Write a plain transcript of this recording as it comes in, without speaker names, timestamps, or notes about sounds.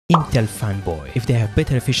Intel fanboy. If they have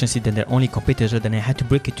better efficiency than their only competitor, then I had to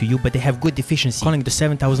break it to you, but they have good efficiency. Calling the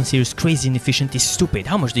 7000 series crazy inefficient is stupid.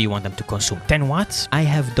 How much do you want them to consume? 10 watts? I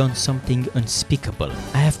have done something unspeakable.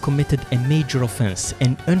 I have committed a major offense,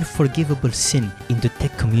 an unforgivable sin in the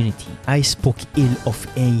tech community. I spoke ill of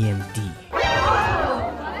AMD.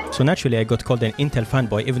 So naturally I got called an Intel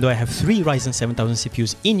fanboy, even though I have 3 Ryzen 7000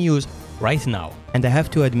 CPUs in use right now. And I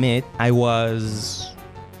have to admit, I was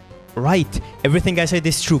right. Everything I said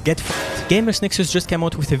is true. Get fucked. Gamers Nexus just came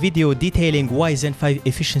out with a video detailing why Zen5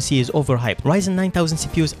 efficiency is overhyped. Ryzen 9000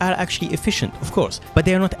 CPUs are actually efficient, of course, but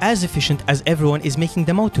they are not as efficient as everyone is making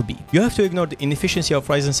them out to be. You have to ignore the inefficiency of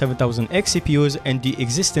Ryzen 7000X CPUs and the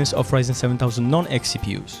existence of Ryzen 7000 non-X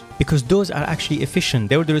CPUs, because those are actually efficient.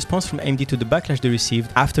 They were the response from AMD to the backlash they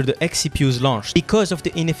received after the X CPUs launched because of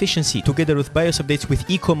the inefficiency, together with BIOS updates with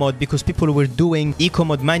EcoMod, because people were doing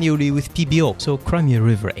EcoMod manually with PBO. So cry me a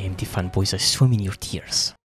river, AMD fanboys, I swim in your tears.